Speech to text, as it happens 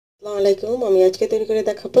আসসালামু আলাইকুম। আমি আজকে তৈরি করে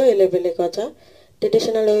দেখাবো এলেবেলে গজা।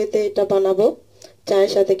 ট্রেডিশনাল ওয়েতে এটা বানাবো।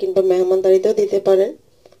 চায়ের সাথে কিংবা মেহমানদারিতেও দিতে পারেন।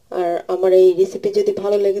 আর আমার এই রেসিপি যদি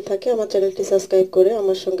ভালো লেগে থাকে আমার চ্যানেলটি সাবস্ক্রাইব করে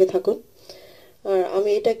আমার সঙ্গে থাকুন। আর আমি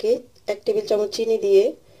এটাকে 1 টেবিল চামচ চিনি দিয়ে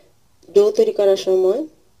ডো তৈরি করার সময়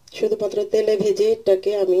শুধুমাত্র তেলে ভেজে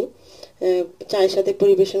এটাকে আমি চায়ের সাথে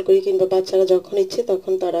পরিবেশন করি, কিংবা বাচ্চারা যখন ইচ্ছে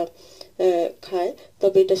তখন তারা খায়।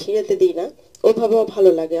 তবে এটা শিরাতে দিই না, ওভাবেও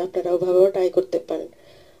ভালো লাগে, আপনারা ওভাবেও ট্রাই করতে পারেন।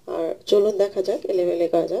 আর চলুন দেখা যাক এলেবেলে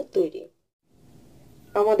গজা তৈরি।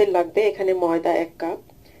 আমাদের লাগবে এখানে ময়দা 1 কাপ,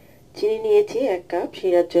 চিনি নিয়েছি 1 কাপ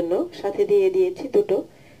শিরার জন্য, সাথে দিয়ে দিয়েছি 2টো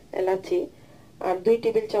এলাচি, আর 2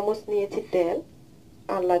 টেবিল চামচ নিয়েছি তেল,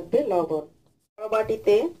 আর লাগবে লবণ।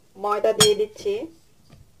 বাটিতে ময়দা দিয়ে দিচ্ছি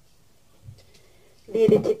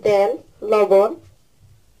তেল, লবণ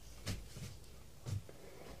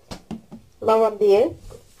লবণ দিয়ে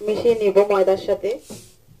মিশিয়ে নিব ময়দার সাথে।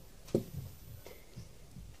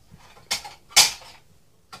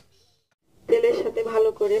 তেলের সাথে ভালো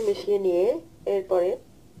করে মিশিয়ে নিয়ে এরপরে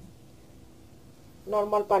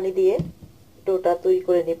নরমাল পানি দিয়ে ডোটা তৈরি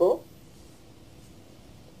করে নিব।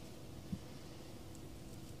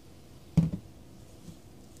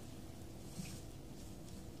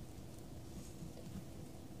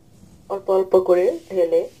 অল্প অল্প করে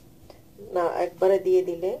ঢেলে, না একবারে দিয়ে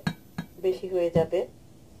দিলে বেশি হয়ে যাবে।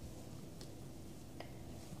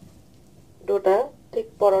 ডোটা ঠিক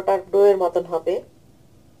পরোটার ডোয়ের মতন হবে।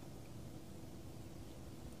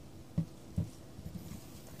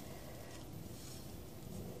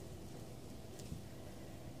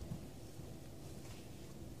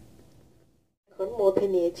 এখন মথে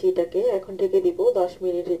নিয়েছি এটাকে, এখন ঢেকে দিব 10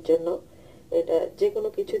 মিনিটের জন্য। এটা যে কোনো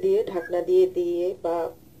কিছু দিয়ে ঢাকনা দিয়ে দিয়ে বা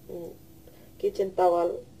কিচেন তাওয়াল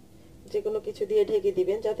যে কোনো কিছু দিয়ে ঢেকে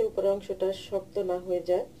দিবেন, যাতে উপরের অংশটা শক্ত না হয়ে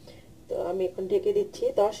যায়। তো আমি এখন ঢেকে দিচ্ছি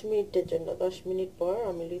 10 মিনিটের জন্য। 10 মিনিট পর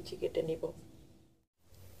আমি লুচি কেটে নিব।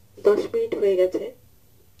 10 মিনিট হয়ে গেছে।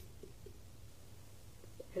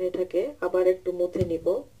 এটাকে আবার একটু মুথে নিব।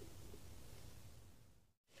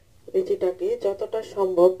 লুচিটাকে যতটা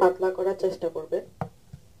সম্ভব পাতলা করার চেষ্টা করবেন,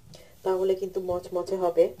 তাহলে কিন্তু মচমচে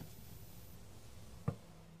হবে।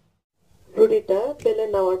 রুটিটা বেলে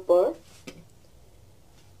নেওয়ার পর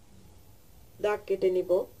দাগ কেটে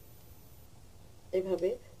নিব এভাবে,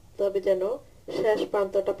 তবে যেন শেষ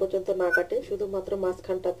প্রান্তটা পর্যন্ত না কাটে, শুধুমাত্র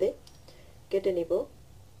মাঝখানটাতে কেটে নিব।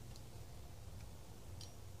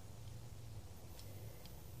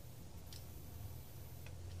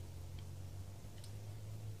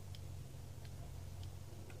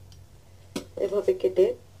 এভাবে কেটে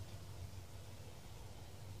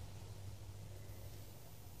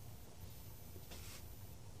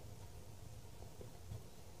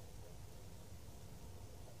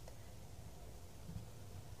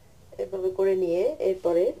এভাবে করে নিয়ে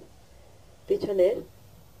এরপরে পিছনের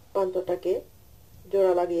প্রান্তটাকে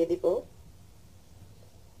জোড়া লাগিয়ে দিব।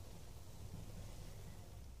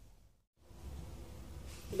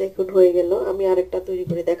 দেখুন হয়ে গেল। আমি আরেকটা তৈরি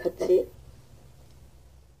করে দেখাচ্ছি।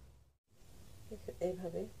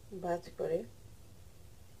 এইভাবে ভাঁজ করে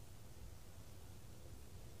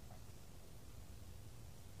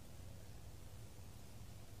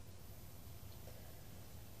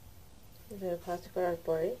ভাঁজ করার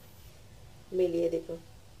পরে মিলিয়ে দেব।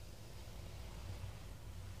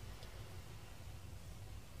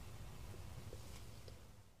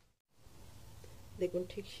 দেখুন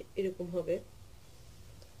ঠিক এরকম হবে।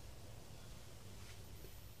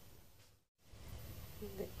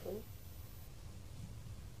 দেখুন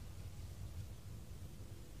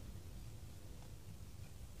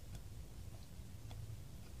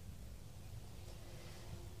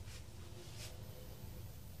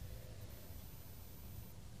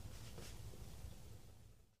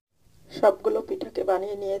সবগুলো পিঠাকে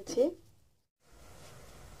বানিয়ে নিয়েছি।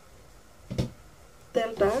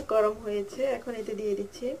 তেলটা গরম হয়েছে, এখন এতে দিয়ে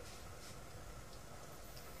দিচ্ছি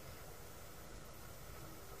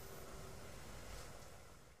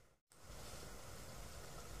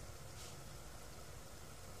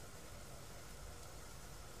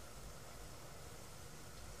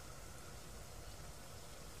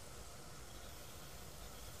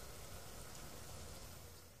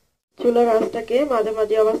চুলার আঁচটাকে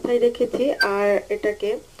মাঝামাঝি অবস্থায় রেখেছি। আর এটাকে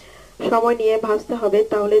সময় নিয়ে ভাজতে হবে,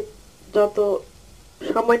 তাহলে যত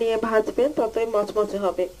সময় নিয়ে ভাজবেন ততই মচমচে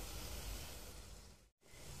হবে।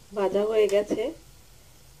 ভাজা হয়ে গেছে,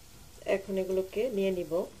 এখন এগুলোকে নিয়ে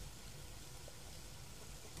নিব।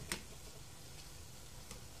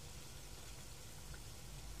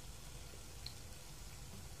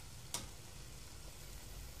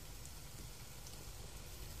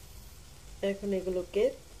 এখন এগুলোকে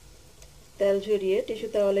তেল ঝরিয়ে টিস্যু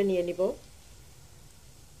তাওয়ালে নিয়ে নিব।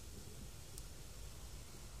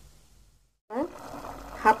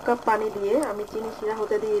 হাফ কাপ পানি দিয়ে আমি চিনি শিরা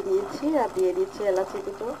হতে দিয়ে দিয়েছি আর দিয়ে দিয়েছি এলাচি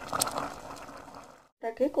দুটো।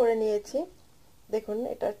 এটাকে করে নিয়েছি। দেখুন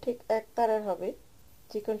এটা ঠিক এক তারের হবে,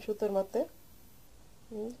 চিকন সুতোর মতো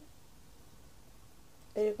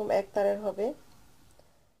এরকম এক তারের হবে।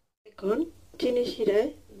 এখন চিনি শিরায়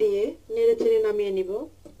দিয়ে নেড়ে চেড়ে নামিয়ে নিব।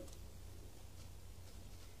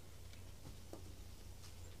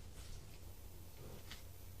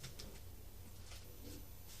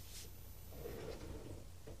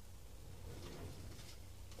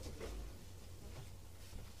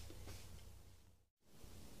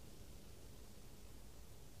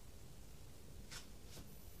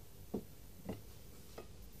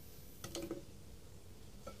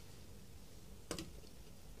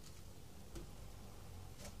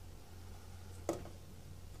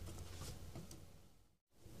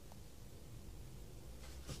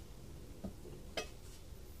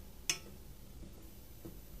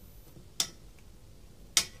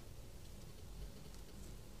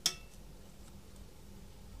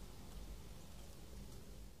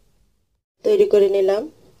 তৈরি করে নিলাম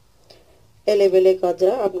এলেবেলে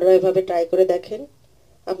গজা। আপনারা এভাবে ট্রাই করে দেখেন,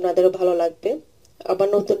 আপনাদেরও ভালো লাগবে। আবার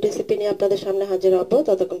নতুন রেসিপি নিয়ে আপনাদের সামনে হাজির হব।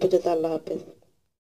 ততক্ষণ পর্যন্ত আল্লাহ হাফেজ।